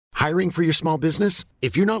Hiring for your small business?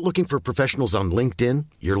 If you're not looking for professionals on LinkedIn,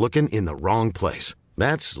 you're looking in the wrong place.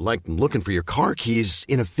 That's like looking for your car keys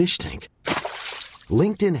in a fish tank.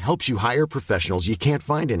 LinkedIn helps you hire professionals you can't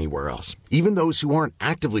find anywhere else, even those who aren't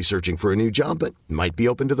actively searching for a new job but might be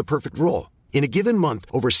open to the perfect role. In a given month,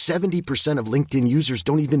 over 70% of LinkedIn users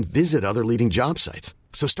don't even visit other leading job sites.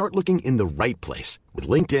 So start looking in the right place. With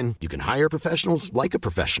LinkedIn, you can hire professionals like a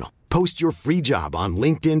professional. Post your free job on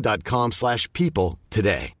linkedin.com/people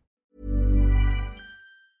today.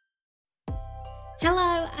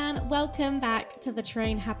 Hello and welcome back to the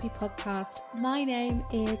Train Happy podcast. My name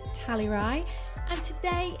is Tally Rye and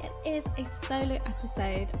today it is a solo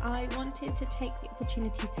episode. I wanted to take the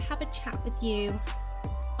opportunity to have a chat with you,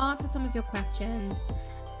 answer some of your questions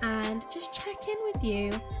and just check in with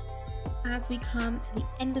you as we come to the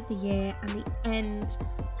end of the year and the end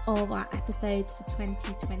of our episodes for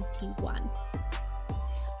 2021.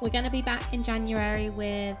 We're going to be back in January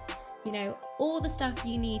with, all the stuff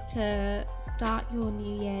you need to start your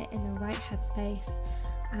new year in the right headspace.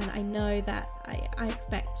 And I know that I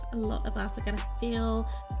expect a lot of us are going to feel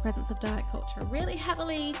the presence of diet culture really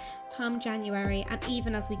heavily come January and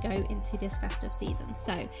even as we go into this festive season.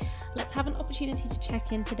 So let's have an opportunity to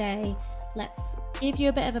check in today. Let's give you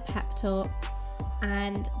a bit of a pep talk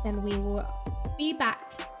and then we will be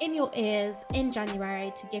back in your ears in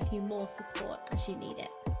January to give you more support as you need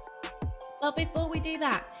it. But before we do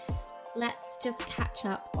that, let's just catch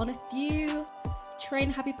up on a few Train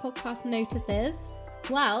Happy podcast notices.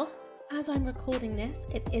 Well, as I'm recording this,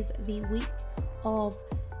 it is the week of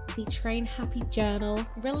the Train Happy Journal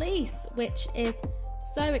release, which is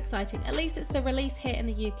so exciting. At least it's the release here in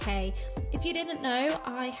the UK. If you didn't know,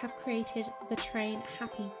 I have created the Train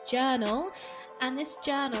Happy Journal, and this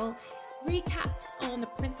journal recaps on the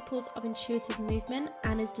principles of intuitive movement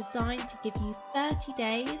and is designed to give you 30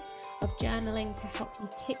 days of journaling to help you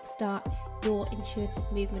kickstart your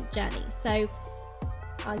intuitive movement journey. So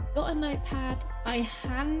I got a notepad, I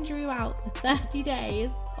hand drew out the 30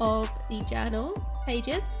 days of the journal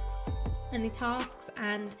pages and the tasks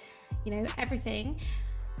and everything,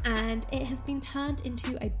 and it has been turned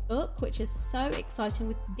into a book, which is so exciting,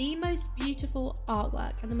 with the most beautiful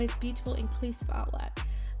artwork and the most beautiful inclusive artwork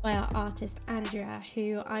by our artist Andrea,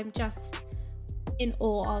 who I'm just in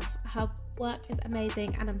awe of. Her work is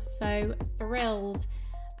amazing and I'm so thrilled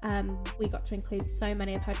we got to include so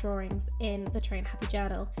many of her drawings in the Train Happy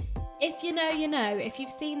Journal. If you know, you know. If you've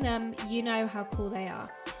seen them, you know how cool they are.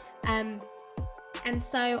 And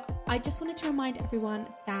so I just wanted to remind everyone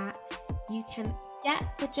that you can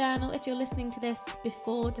get the journal if you're listening to this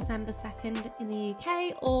before December 2nd in the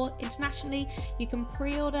UK, or internationally you can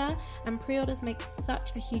pre-order, and pre-orders make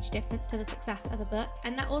such a huge difference to the success of the book.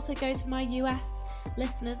 And that also goes for my US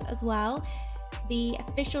listeners as well. The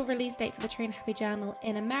official release date for the Train Happy Journal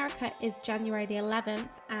in America is January the 11th,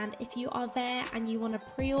 and if you are there and you want to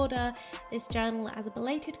pre-order this journal as a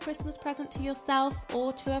belated Christmas present to yourself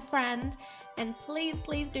or to a friend, then please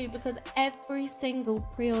do, because every single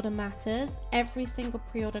pre-order matters. Every single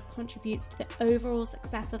pre-order contributes to the overall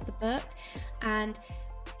success of the book, and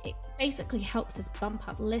it basically helps us bump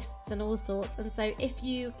up lists and all sorts. And so if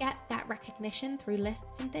you get that recognition through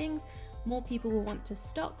lists and things, more people will want to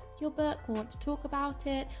stock your book, will want to talk about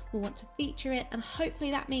it, will want to feature it, and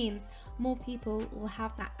hopefully that means more people will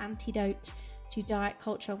have that antidote to diet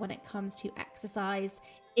culture when it comes to exercise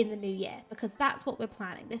in the new year, because that's what we're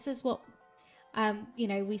planning. This is what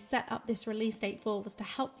we set up this release date for, was to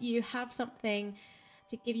help you have something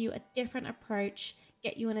to give you a different approach,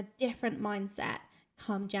 get you in a different mindset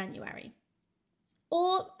come January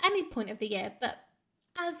or any point of the year, but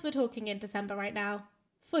as we're talking in December right now,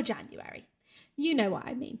 for January. You know what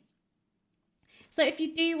I mean. So if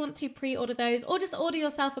you do want to pre-order those, or just order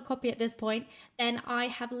yourself a copy at this point, then I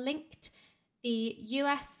have linked the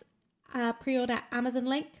US pre-order Amazon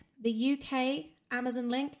link, the UK Amazon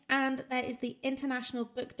link, and there is the international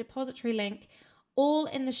book depository link, all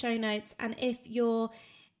in the show notes. And if you're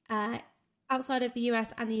outside of the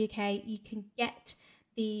US and the UK, you can get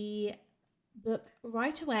the book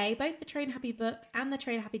right away, both the Train Happy book and the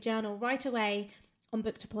Train Happy Journal right away on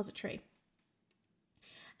Book Depository.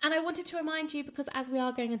 And I wanted to remind you, because as we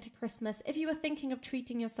are going into Christmas, if you were thinking of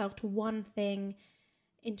treating yourself to one thing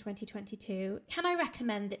in 2022, can I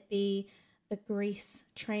recommend it be the Greece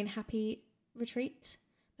Train Happy retreat?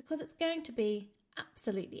 Because it's going to be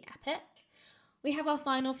absolutely epic. We have our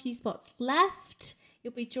final few spots left.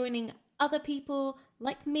 You'll be joining other people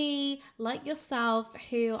like me, like yourself,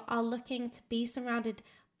 who are looking to be surrounded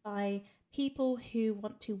by people who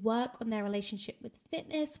want to work on their relationship with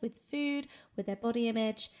fitness, with food, with their body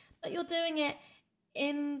image, but you're doing it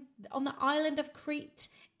on the island of Crete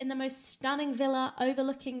in the most stunning villa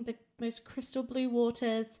overlooking the most crystal blue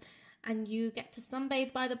waters, and you get to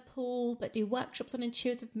sunbathe by the pool but do workshops on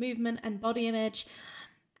intuitive movement and body image,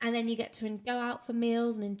 and then you get to go out for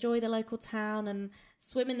meals and enjoy the local town and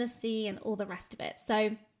swim in the sea and all the rest of it.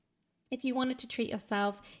 So if you wanted to treat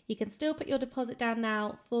yourself, you can still put your deposit down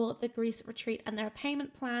now for the Greece retreat, and there are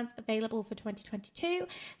payment plans available for 2022.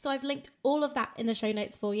 So I've linked all of that in the show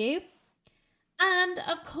notes for you. And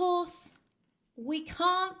of course, we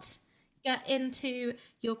can't get into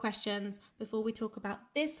your questions before we talk about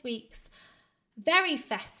this week's very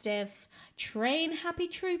festive Train Happy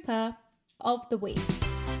Trooper of the week.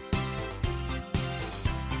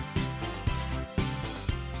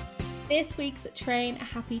 This week's Train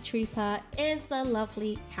Happy Trooper is the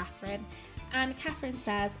lovely Catherine. And Catherine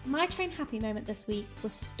says, my Train Happy moment this week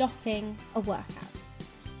was stopping a workout.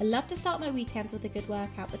 I love to start my weekends with a good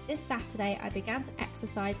workout, but this Saturday I began to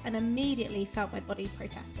exercise and immediately felt my body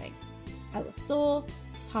protesting. I was sore,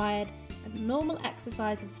 tired, and normal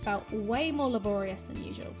exercises felt way more laborious than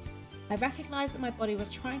usual. I recognised that my body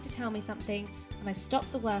was trying to tell me something, and I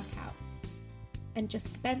stopped the workout and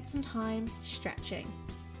just spent some time stretching.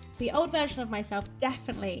 The old version of myself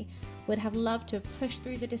definitely would have loved to have pushed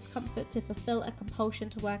through the discomfort to fulfill a compulsion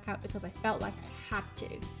to work out because I felt like I had to.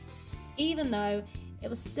 Even though it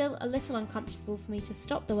was still a little uncomfortable for me to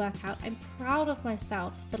stop the workout, I'm proud of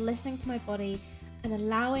myself for listening to my body and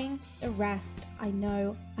allowing the rest I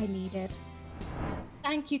know I needed.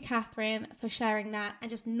 Thank you, Catherine, for sharing that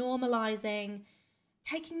and just normalizing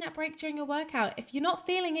taking that break during a workout. If you're not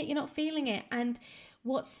feeling it, you're not feeling it. And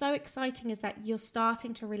what's so exciting is that you're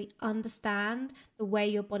starting to really understand the way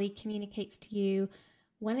your body communicates to you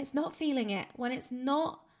when it's not feeling it, when it's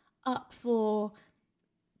not up for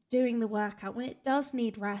doing the workout, when it does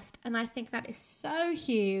need rest. And I think that is so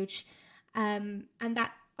huge. And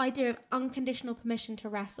that idea of unconditional permission to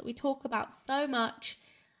rest that we talk about so much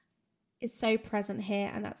is so present here,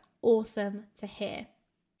 and that's awesome to hear.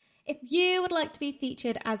 If you would like to be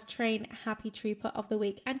featured as Train Happy Trooper of the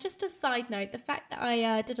Week, and just a side note, the fact that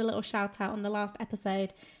I did a little shout out on the last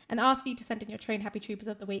episode and asked you to send in your Train Happy Troopers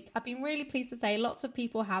of the Week, I've been really pleased to say lots of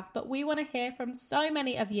people have, but we want to hear from so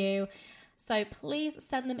many of you. So please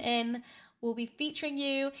send them in. We'll be featuring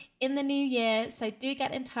you in the new year, so do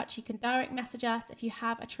get in touch. You can direct message us if you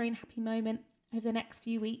have a Train Happy moment over the next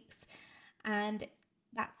few weeks, and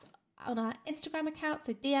that's on our Instagram account,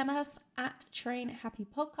 so DM us at Train Happy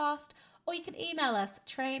Podcast, or you can email us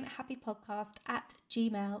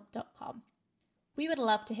trainhappypodcast@gmail.com. We would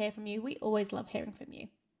love to hear from you. We always love hearing from you.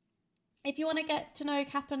 If you want to get to know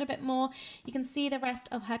Catherine a bit more, you can see the rest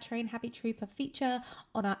of her Train Happy Trooper feature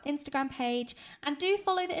on our Instagram page, and do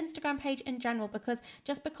follow the Instagram page in general, because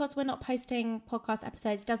just because we're not posting podcast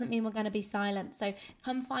episodes doesn't mean we're going to be silent. So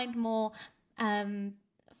come find more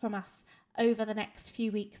from us over the next few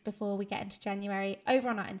weeks before we get into January over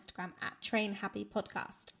on our Instagram at Train Happy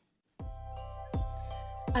Podcast.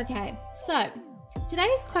 Okay, so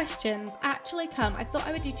today's questions actually come, I thought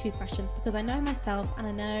I would do 2 questions because I know myself and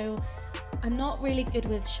I know I'm not really good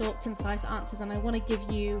with short, concise answers, and I want to give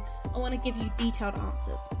you detailed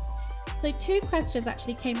answers. So 2 questions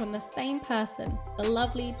actually came from the same person, the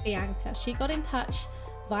lovely Bianca. She got in touch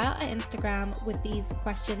via our Instagram with these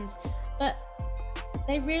questions, but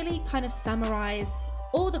they really kind of summarize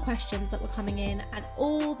all the questions that were coming in and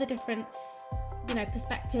all the different,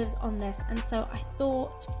 perspectives on this. And so I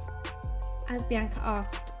thought, as Bianca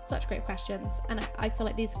asked such great questions, and I feel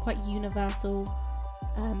like these are quite universal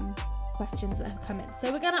questions that have come in.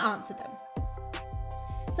 So we're going to answer them.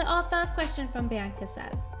 So our first question from Bianca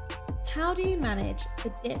says, how do you manage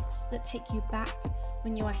the dips that take you back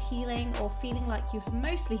when you are healing or feeling like you have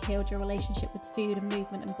mostly healed your relationship with food and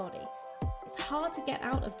movement and body? It's hard to get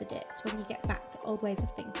out of the dips when you get back to old ways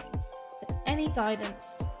of thinking. So any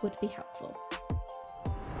guidance would be helpful.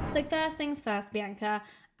 So first things first, Bianca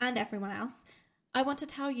and everyone else, I want to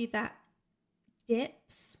tell you that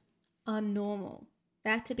dips are normal.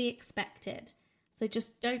 They're to be expected. So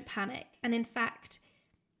just don't panic. And in fact,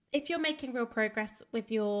 if you're making real progress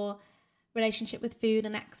with your relationship with food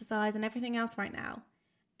and exercise and everything else right now,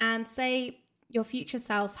 and say your future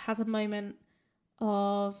self has a moment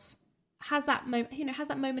of has that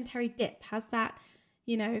momentary dip, has that,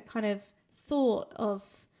 kind of thought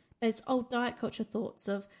of those old diet culture thoughts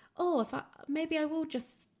of, maybe I will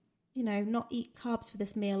just, not eat carbs for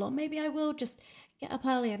this meal, or maybe I will just get up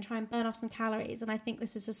early and try and burn off some calories. And I think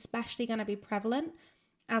this is especially going to be prevalent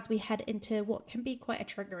as we head into what can be quite a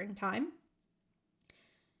triggering time.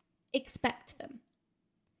 Expect them,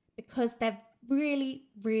 because they're really,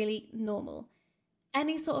 really normal.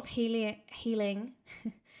 Any sort of healing,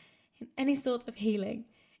 any sort of healing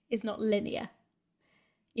is not linear.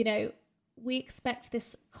 You know, we expect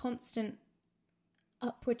this constant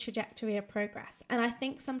upward trajectory of progress. And I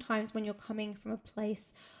think sometimes when you're coming from a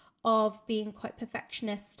place of being quite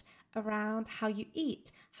perfectionist around how you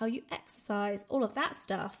eat, how you exercise, all of that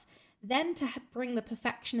stuff, then to bring the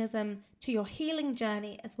perfectionism to your healing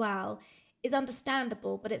journey as well is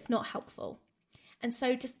understandable, but it's not helpful. And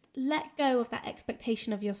so just let go of that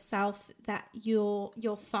expectation of yourself that you're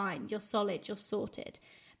fine, you're solid, you're sorted.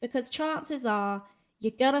 Because chances are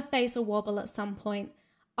you're going to face a wobble at some point.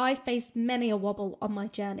 I faced many a wobble on my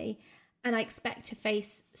journey, and I expect to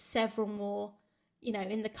face several more,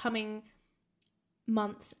 in the coming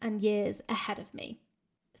months and years ahead of me.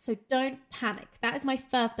 So don't panic. That is my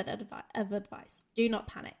first bit of advice. Do not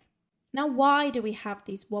panic. Now, why do we have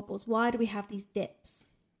these wobbles? Why do we have these dips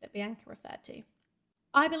that Bianca referred to?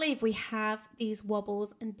 I believe we have these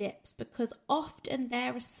wobbles and dips because often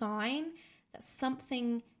they're a sign that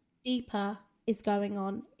something deeper is going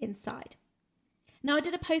on inside. Now, I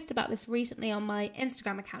did a post about this recently on my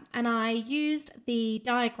Instagram account, and I used the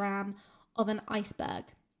diagram of an iceberg.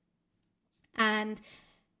 And,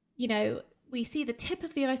 we see the tip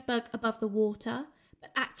of the iceberg above the water,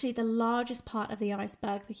 but actually the largest part of the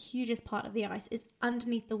iceberg, the hugest part of the ice, is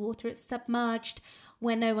underneath the water. It's submerged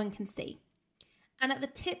where no one can see. And at the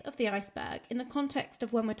tip of the iceberg, in the context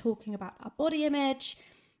of when we're talking about our body image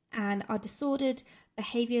and our disordered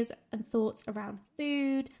behaviors and thoughts around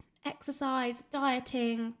food, exercise,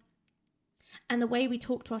 dieting, and the way we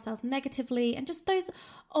talk to ourselves negatively, and just those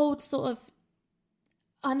old sort of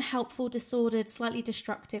unhelpful, disordered, slightly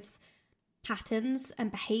destructive patterns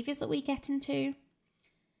and behaviors that we get into,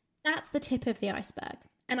 that's the tip of the iceberg.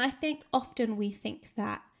 And I think often we think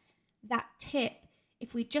that tip,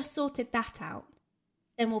 if we just sorted that out,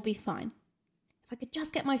 then we'll be fine. If I could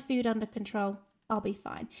just get my food under control, I'll be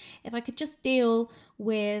fine. If I could just deal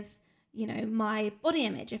with, my body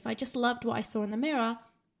image, if I just loved what I saw in the mirror,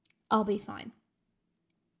 I'll be fine.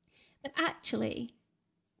 But actually,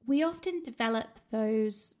 we often develop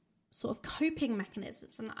those sort of coping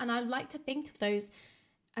mechanisms. And I like to think of those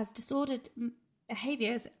as disordered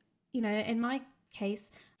behaviors. In my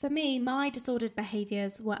case, for me, my disordered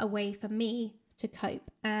behaviors were a way for me to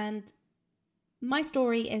cope. And my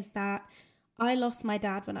story is that I lost my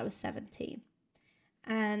dad when I was 17.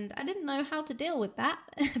 And I didn't know how to deal with that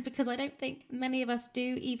because I don't think many of us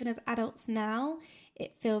do, even as adults now.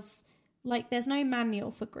 It feels like there's no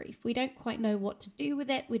manual for grief. We don't quite know what to do with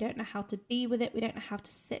it. We don't know how to be with it. We don't know how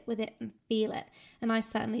to sit with it and feel it. And I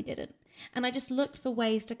certainly didn't. And I just looked for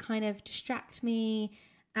ways to kind of distract me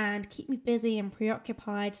and keep me busy and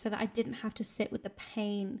preoccupied so that I didn't have to sit with the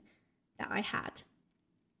pain that I had.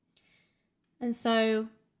 And so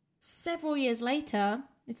several years later,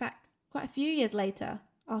 in fact, quite a few years later,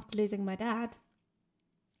 after losing my dad,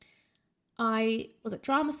 I was at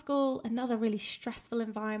drama school, another really stressful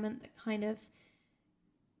environment that kind of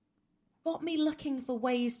got me looking for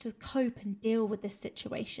ways to cope and deal with this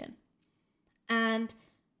situation. And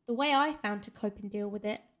the way I found to cope and deal with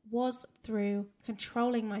it was through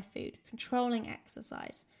controlling my food, controlling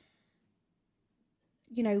exercise,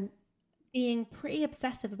 being pretty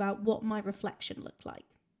obsessive about what my reflection looked like.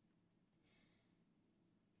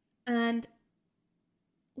 And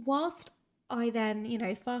whilst I then,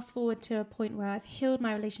 fast forward to a point where I've healed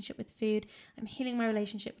my relationship with food, I'm healing my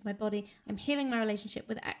relationship with my body, I'm healing my relationship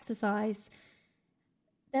with exercise,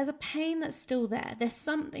 there's a pain that's still there. There's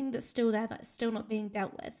something that's still there that's still not being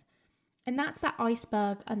dealt with. And that's that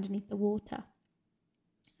iceberg underneath the water.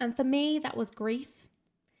 And for me, that was grief.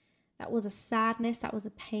 That was a sadness. That was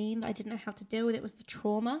a pain. I didn't know how to deal with it. It was the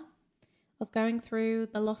trauma of going through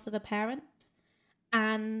the loss of a parent.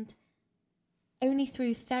 And only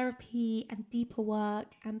through therapy and deeper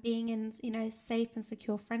work and being in, safe and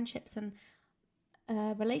secure friendships and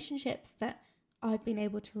relationships that I've been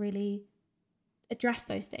able to really address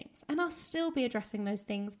those things. And I'll still be addressing those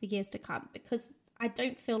things for years to come because I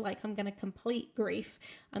don't feel like I'm going to complete grief.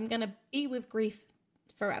 I'm going to be with grief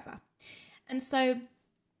forever. And so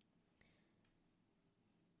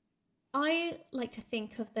I like to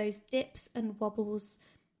think of those dips and wobbles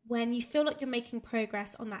when you feel like you're making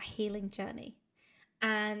progress on that healing journey.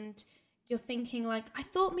 And you're thinking like, I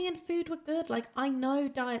thought me and food were good. Like, I know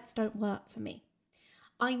diets don't work for me.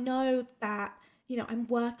 I know that, I'm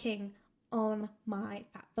working on my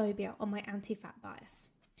fat phobia, on my anti-fat bias.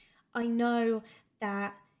 I know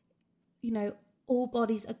that, all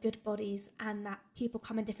bodies are good bodies and that people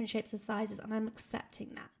come in different shapes and sizes, and I'm accepting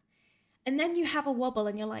that. And then you have a wobble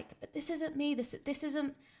and you're like, but this isn't me. This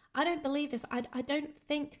isn't, I don't believe this. I don't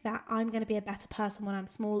think that I'm going to be a better person when I'm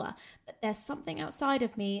smaller. But there's something outside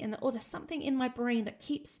of me or there's something in my brain that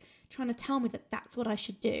keeps trying to tell me that that's what I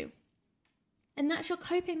should do. And that's your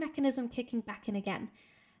coping mechanism kicking back in again.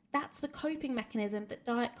 That's the coping mechanism that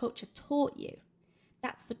diet culture taught you.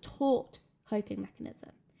 That's the taught coping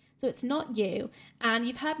mechanism. So it's not you. And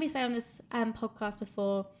you've heard me say on this podcast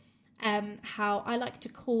before how I like to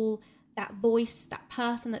call that voice, that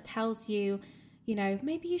person that tells you,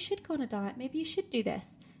 maybe you should go on a diet, maybe you should do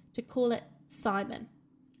this, to call it Simon.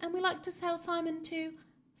 And we like to tell Simon to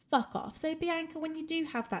fuck off. So Bianca, when you do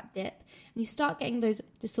have that dip and you start getting those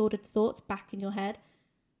disordered thoughts back in your head,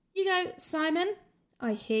 you go, Simon,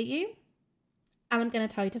 I hear you, and I'm going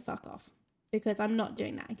to tell you to fuck off because I'm not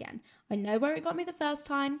doing that again. I know where it got me the first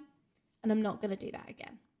time, and I'm not going to do that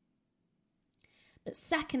again. But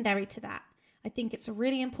secondary to that, I think it's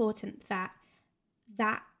really important that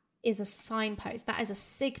is a signpost, that is a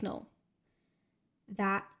signal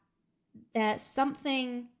that there's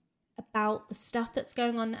something about the stuff that's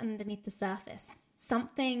going on underneath the surface.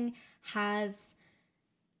 Something has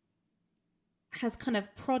kind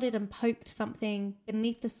of prodded and poked something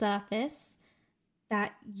beneath the surface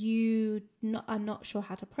that you are not sure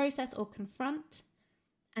how to process or confront.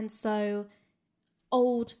 And so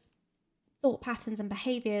old thought patterns and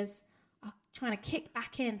behaviors are trying to kick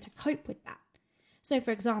back in to cope with that. So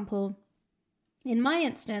for example, in my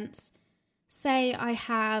instance, say I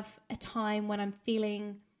have a time when I'm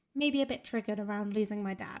feeling maybe a bit triggered around losing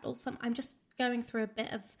my dad, or I'm just going through a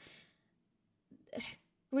bit of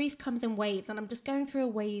grief comes in waves, and I'm just going through a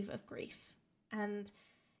wave of grief. And,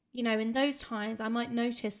 in those times I might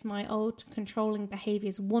notice my old controlling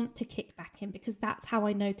behaviors want to kick back in because that's how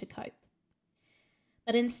I know to cope.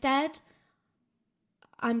 But instead,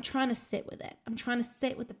 I'm trying to sit with it. I'm trying to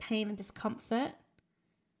sit with the pain and discomfort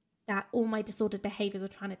that all my disordered behaviors are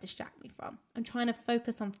trying to distract me from. I'm trying to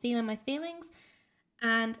focus on feeling my feelings.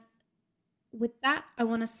 And with that, I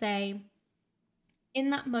want to say, in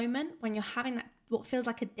that moment when you're having that, what feels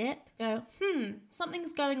like a dip, go,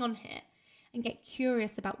 something's going on here, and get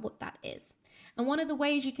curious about what that is. And one of the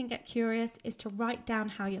ways you can get curious is to write down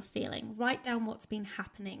how you're feeling. Write down what's been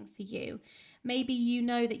happening for you. Maybe you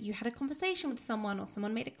know that you had a conversation with someone, or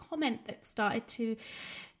someone made a comment that started to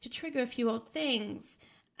trigger a few old things,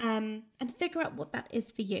 and figure out what that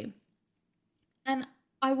is for you. And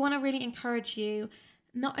I want to really encourage you,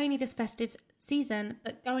 not only this festive season,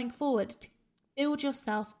 but going forward, to build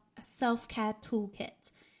yourself a self-care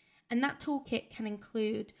toolkit. And that toolkit can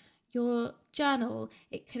include your journal.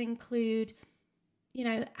 It can include,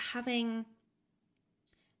 having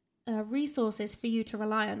resources for you to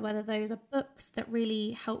rely on, whether those are books that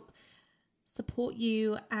really help support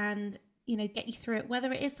you and, get you through it,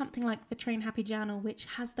 whether it is something like the Train Happy Journal, which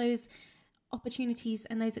has those opportunities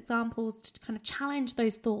and those examples to kind of challenge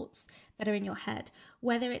those thoughts that are in your head,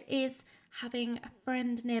 whether it is having a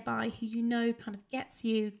friend nearby who kind of gets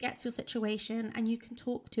your situation and you can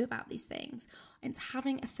talk to about these things. It's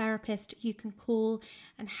having a therapist you can call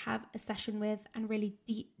and have a session with and really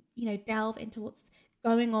delve into what's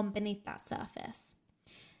going on beneath that surface.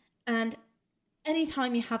 And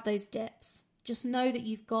anytime you have those dips, just know that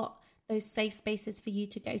you've got those safe spaces for you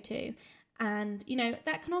to go to. And,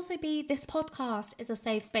 that can also be, this podcast is a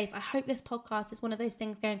safe space. I hope this podcast is one of those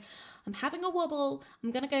things going, I'm having a wobble,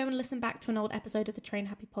 I'm going to go and listen back to an old episode of the Train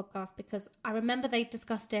Happy podcast, because I remember they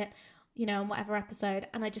discussed it, on whatever episode.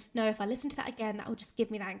 And I just know if I listen to that again, that will just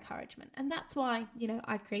give me that encouragement. And that's why,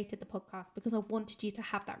 I created the podcast, because I wanted you to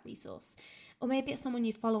have that resource. Or maybe it's someone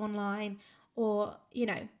you follow online, or,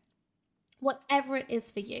 whatever it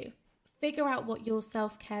is for you. Figure out what your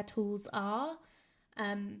self-care tools are.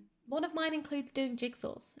 One of mine includes doing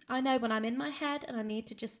jigsaws. I know when I'm in my head and I need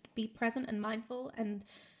to just be present and mindful and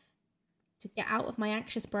to get out of my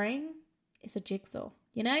anxious brain, it's a jigsaw,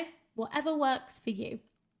 whatever works for you.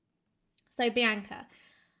 So Bianca,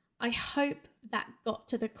 I hope that got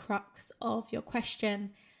to the crux of your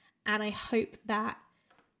question, and I hope that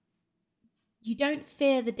you don't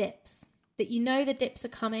fear the dips, that the dips are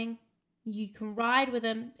coming. You can ride with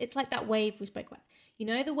them. It's like that wave we spoke about.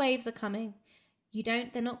 The waves are coming. They're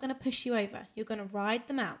not going to push you over. You're going to ride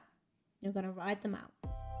them out.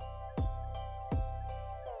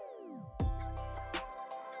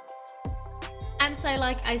 And so,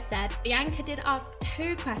 like I said, Bianca did ask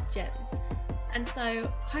 2 questions. And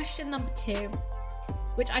so question number 2,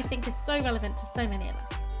 which I think is so relevant to so many of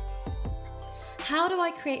us. How do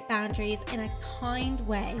I create boundaries in a kind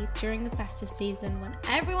way during the festive season when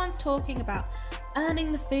everyone's talking about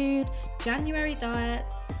earning the food, January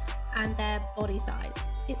diets, and their body size?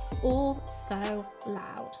 it's all so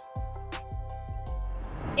loud.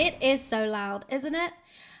 It is so loud, isn't it?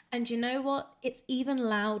 And you know what? It's even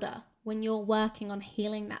louder when you're working on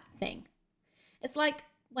healing that thing. It's like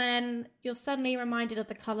when you're suddenly reminded of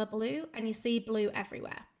the color blue and you see blue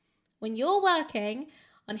everywhere. When you're working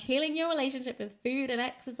on healing your relationship with food and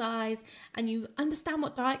exercise, and you understand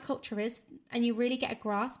what diet culture is, and you really get a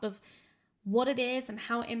grasp of what it is and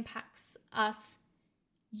how it impacts us,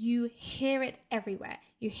 you hear it everywhere.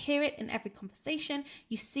 You hear it in every conversation.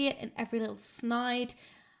 You see it in every little snide,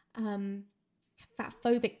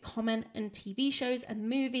 fatphobic comment in TV shows and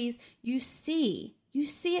movies. You see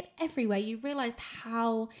it everywhere. You realize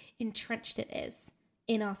how entrenched it is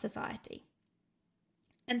in our society.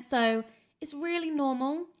 And so it's really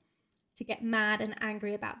normal to get mad and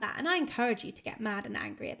angry about that. And I encourage you to get mad and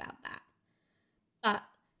angry about that. But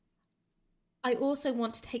I also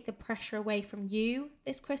want to take the pressure away from you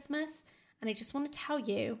this Christmas. And I just want to tell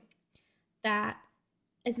you that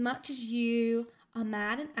as much as you are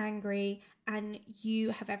mad and angry, and you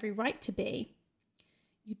have every right to be,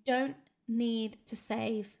 you don't need to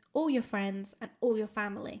save all your friends and all your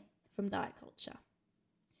family from diet culture.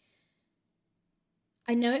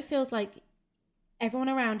 I know it feels like everyone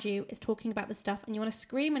around you is talking about this stuff and you want to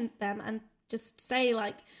scream at them and just say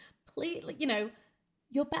like, please,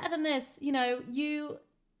 you're better than this,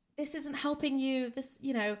 this isn't helping you, this,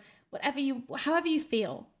 however you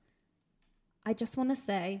feel. I just want to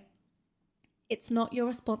say, it's not your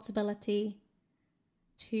responsibility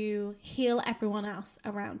to heal everyone else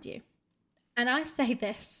around you. And I say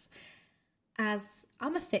this as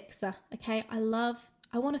I'm a fixer, okay? I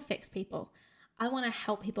want to fix people. I want to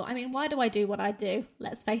help people. I mean, why do I do what I do?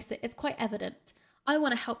 Let's face it, it's quite evident. I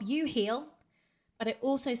want to help you heal, but I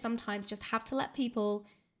also sometimes just have to let people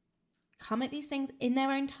come at these things in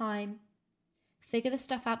their own time, figure this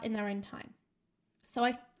stuff out in their own time. So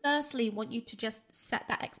I firstly want you to just set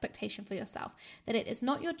that expectation for yourself, that it is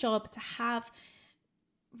not your job to have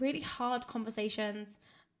really hard conversations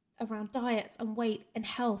around diets and weight and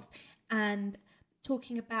health and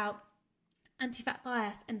talking about anti-fat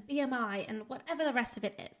bias and BMI and whatever the rest of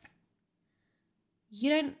it is.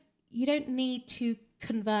 You don't need to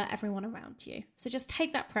convert everyone around you. So just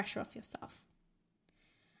take that pressure off yourself.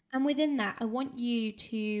 And within that, I want you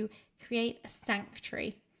to create a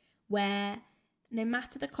sanctuary where no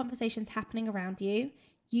matter the conversations happening around you,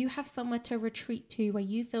 you have somewhere to retreat to where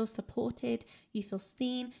you feel supported, you feel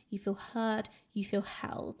seen, you feel heard, you feel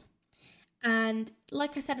held. And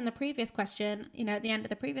like I said in the previous question, at the end of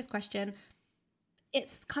the previous question,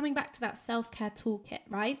 it's coming back to that self-care toolkit,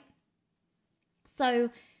 right? So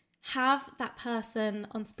have that person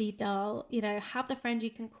on speed dial, have the friend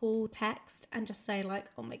you can call, text, and just say like,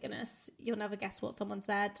 oh my goodness, you'll never guess what someone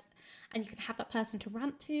said. And you can have that person to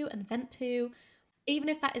rant to and vent to, even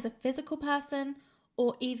if that is a physical person,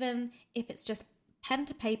 or even if it's just pen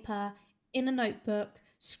to paper in a notebook,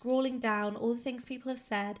 scrolling down all the things people have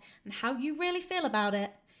said and how you really feel about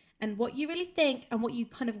it and what you really think and what you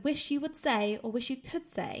kind of wish you would say or wish you could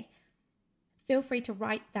say. Feel free to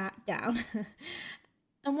write that down.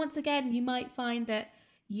 And once again, you might find that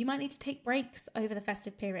you might need to take breaks over the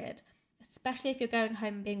festive period, especially if you're going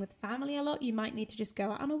home and being with family a lot. You might need to just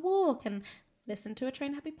go out on a walk and listen to a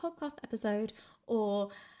Train Happy podcast episode, or,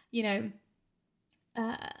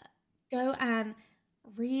 go and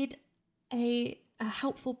read a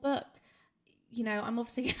helpful book. I'm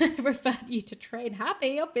obviously going to refer you to Train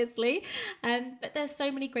Happy, obviously. But there's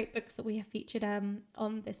so many great books that we have featured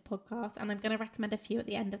on this podcast, and I'm going to recommend a few at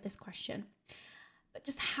the end of this question. But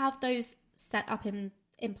just have those set up in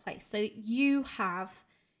place so that you have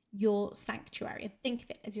your sanctuary, and think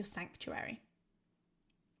of it as your sanctuary.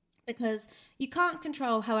 Because you can't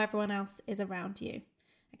control how everyone else is around you.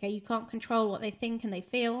 Okay, you can't control what they think and they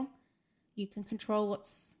feel. You can control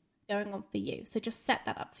what's going on for you. So just set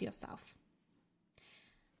that up for yourself.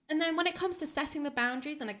 And then when it comes to setting the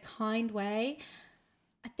boundaries in a kind way,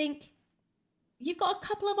 I think you've got a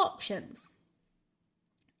couple of options.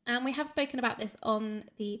 And we have spoken about this on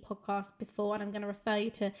the podcast before, and I'm going to refer you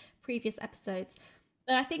to previous episodes.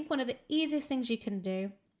 But I think one of the easiest things you can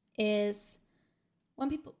do is when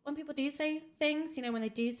people do say things, when they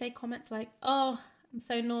do say comments like, oh, I'm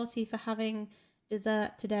so naughty for having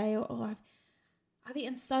dessert today, or oh, I've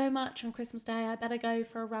eaten so much on Christmas Day, I better go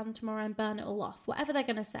for a run tomorrow and burn it all off. Whatever they're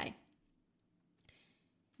going to say.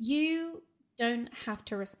 You don't have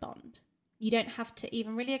to respond. You don't have to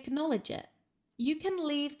even really acknowledge it. You can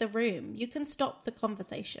leave the room. You can stop the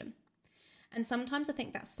conversation. And sometimes I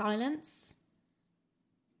think that silence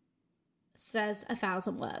says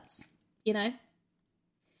 1,000 words,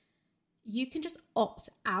 You can just opt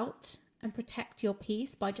out and protect your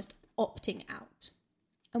peace by just opting out.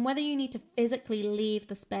 And whether you need to physically leave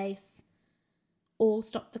the space or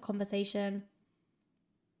stop the conversation,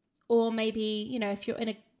 or maybe, if you're in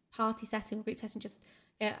a party setting or group setting, just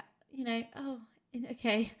go,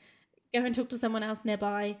 okay, go and talk to someone else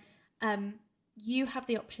nearby. You have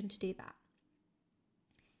the option to do that.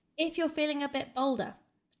 If you're feeling a bit bolder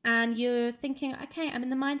and you're thinking, okay, I'm in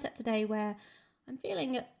the mindset today where I'm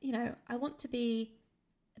feeling, I want to be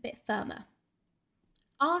a bit firmer,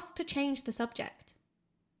 ask to change the subject.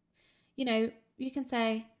 You can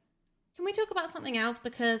say, can we talk about something else?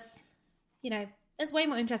 Because, there's way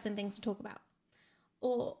more interesting things to talk about.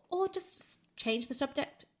 Or just change the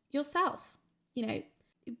subject yourself.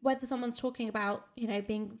 Whether someone's talking about,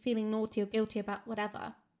 feeling naughty or guilty about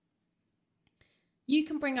whatever, you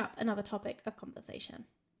can bring up another topic of conversation.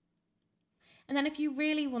 And then if you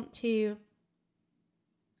really want to,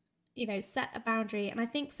 set a boundary, and I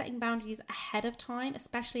think setting boundaries ahead of time,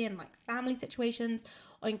 especially in like family situations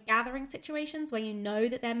or in gathering situations where you know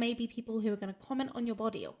that there may be people who are going to comment on your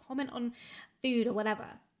body or comment on food or whatever,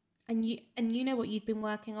 and you know what you've been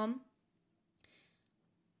working on,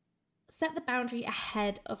 set the boundary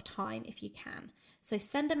ahead of time if you can. So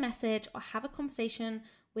send a message or have a conversation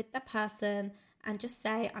with the person and just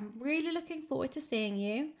say, I'm really looking forward to seeing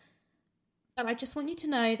you, but I just want you to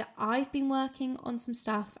know that I've been working on some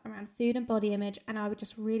stuff around food and body image, and I would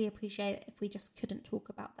just really appreciate it if we just couldn't talk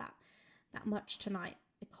about that much tonight,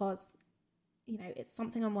 because, it's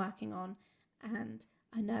something I'm working on and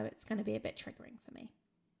I know it's going to be a bit triggering for me.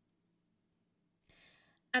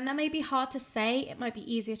 And that may be hard to say. It might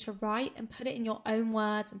be easier to write and put it in your own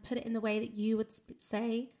words and put it in the way that you would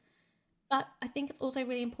say. But I think it's also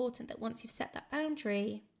really important that once you've set that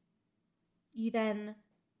boundary, you then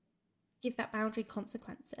give that boundary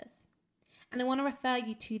consequences. And I want to refer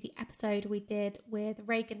you to the episode we did with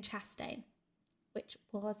Reagan Chastain, which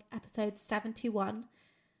was episode 71.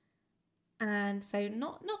 And so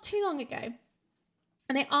not too long ago.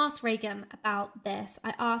 And I asked Reagan about this.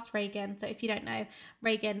 So if you don't know,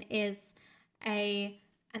 Reagan is an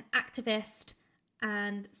activist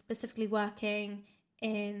and specifically working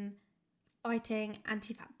in fighting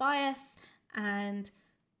anti-fat bias. And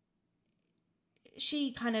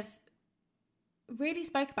she kind of really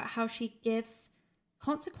spoke about how she gives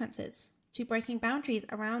consequences to breaking boundaries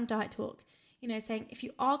around diet talk. Saying if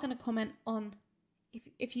you are going to comment on,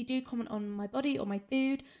 if you do comment on my body or my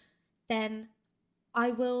food, then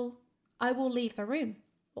I will leave the room,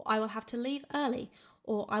 or I will have to leave early,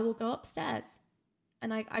 or I will go upstairs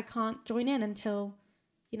and I can't join in until,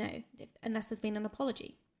 unless there's been an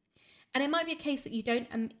apology. And it might be a case that you don't,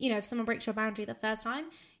 if someone breaks your boundary the first time,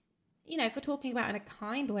 if we're talking about in a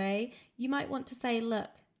kind way, you might want to say,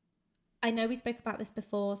 look, I know we spoke about this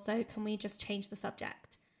before, so can we just change the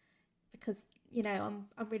subject? Because, I'm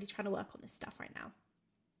really trying to work on this stuff right now.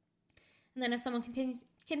 And then if someone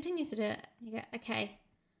continues to do it, you go, okay,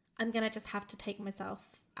 I'm going to just have to take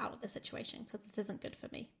myself out of the situation because this isn't good for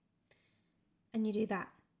me. And you do that.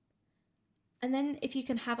 And then if you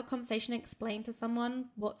can have a conversation and explain to someone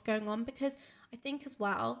what's going on, because I think as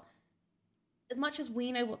well, as much as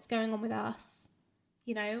we know what's going on with us,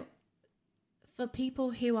 for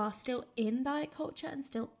people who are still in diet culture and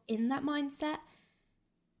still in that mindset,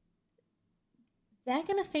 they're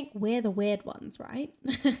going to think we're the weird ones, right?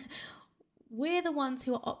 We're the ones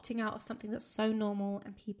who are opting out of something that's so normal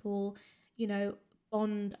and people,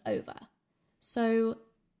 bond over. So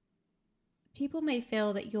people may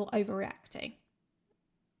feel that you're overreacting.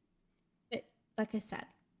 But like I said,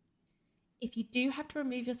 if you do have to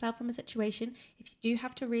remove yourself from a situation, if you do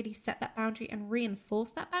have to really set that boundary and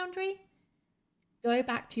reinforce that boundary, go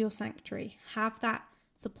back to your sanctuary. Have that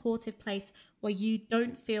supportive place where you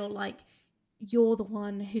don't feel like you're the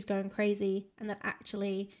one who's going crazy, and that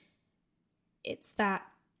actually it's that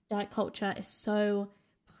diet culture is so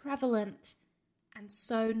prevalent and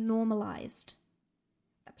so normalized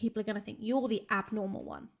that people are going to think you're the abnormal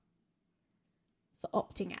one for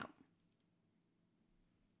opting out.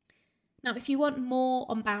 Now, if you want more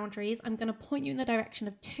on boundaries, I'm going to point you in the direction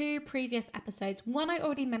of 2 previous episodes. One I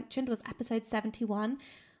already mentioned was episode 71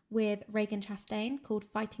 with Reagan Chastain, called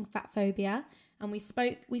Fighting Fat Phobia. And we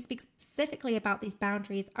speak specifically about these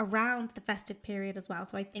boundaries around the festive period as well.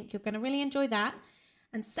 So I think you're going to really enjoy that.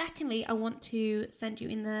 And secondly, I want to send you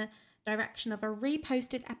in the direction of a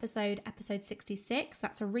reposted episode 66.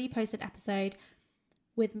 That's a reposted episode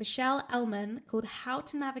with Michelle Elman called How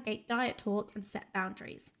to Navigate Diet Talk and Set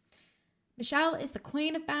Boundaries. Michelle is the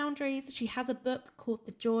queen of boundaries. She has a book called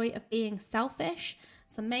The Joy of Being Selfish.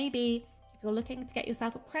 So maybe if you're looking to get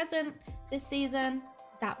yourself a present this season,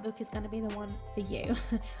 that book is going to be the one for you.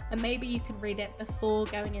 And maybe you can read it before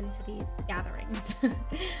going into these gatherings.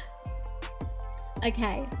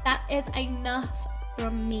 Okay, that is enough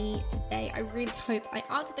from me today. I really hope I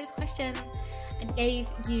answered those questions and gave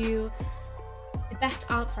you the best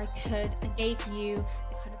answer I could and gave you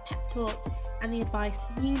the kind of pep talk and the advice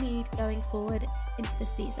you need going forward into the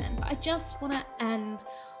season. But I just want to end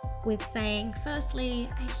with saying, firstly,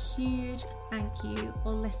 a huge thank you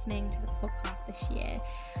for listening to the podcast this year.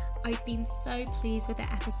 I've been so pleased with the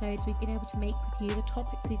episodes we've been able to make with you, the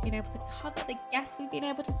topics we've been able to cover, the guests we've been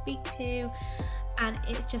able to speak to, and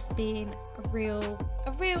it's just been a real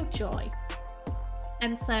joy.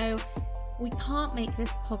 And so we can't make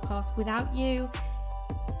this podcast without you.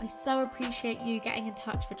 I so appreciate you getting in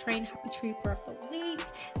touch for Train Happy Trooper of the Week,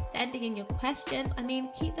 sending in your questions. I mean,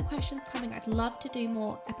 keep the questions coming. I'd love to do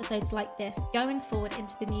more episodes like this going forward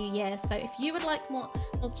into the new year. So if you would like more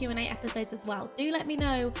Q&A episodes as well, do let me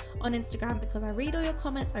know on Instagram, because I read all your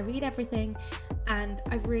comments, I read everything, and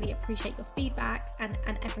I really appreciate your feedback and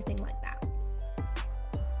everything like that.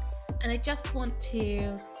 And I just want to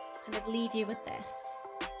kind of leave you with this.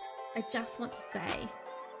 I just want to say,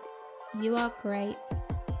 you are great.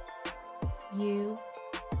 You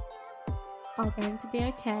are going to be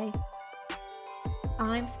okay.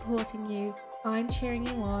 I'm supporting you. I'm cheering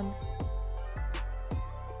you on.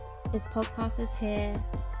 This podcast is here.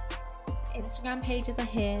 The Instagram pages are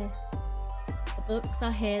here. The books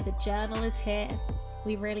are here. The journal is here.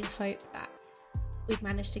 We really hope that we've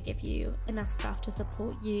managed to give you enough stuff to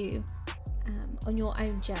support you on your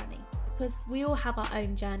own journey, because we all have our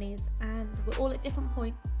own journeys and we're all at different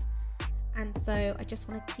points. And so I just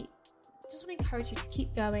want to encourage you to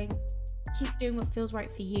keep going, keep doing what feels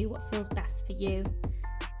right for you, what feels best for you.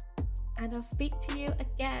 And I'll speak to you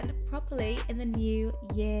again properly in the new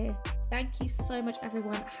year. Thank you so much,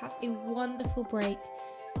 everyone. Have a wonderful break.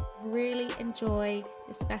 Really enjoy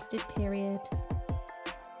this festive period.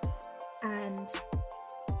 And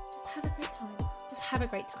just have a great time. Just have a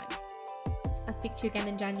great time. I'll speak to you again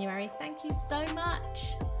in January. Thank you so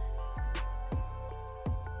much.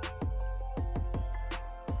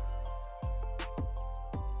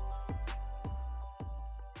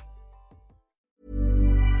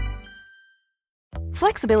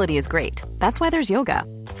 Flexibility is great. That's why there's yoga.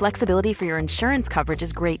 Flexibility for your insurance coverage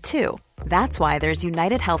is great too. That's why there's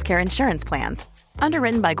United Healthcare Insurance Plans.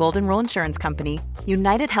 Underwritten by Golden Rule Insurance Company,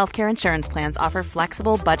 United Healthcare Insurance Plans offer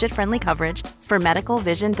flexible, budget-friendly coverage for medical,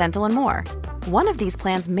 vision, dental, and more. One of these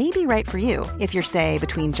plans may be right for you if you're, say,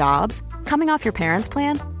 between jobs, coming off your parents'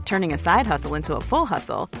 plan, turning a side hustle into a full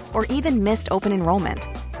hustle, or even missed open enrollment.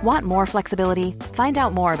 Want more flexibility? Find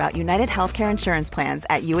out more about United Healthcare Insurance Plans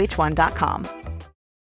at UH1.com.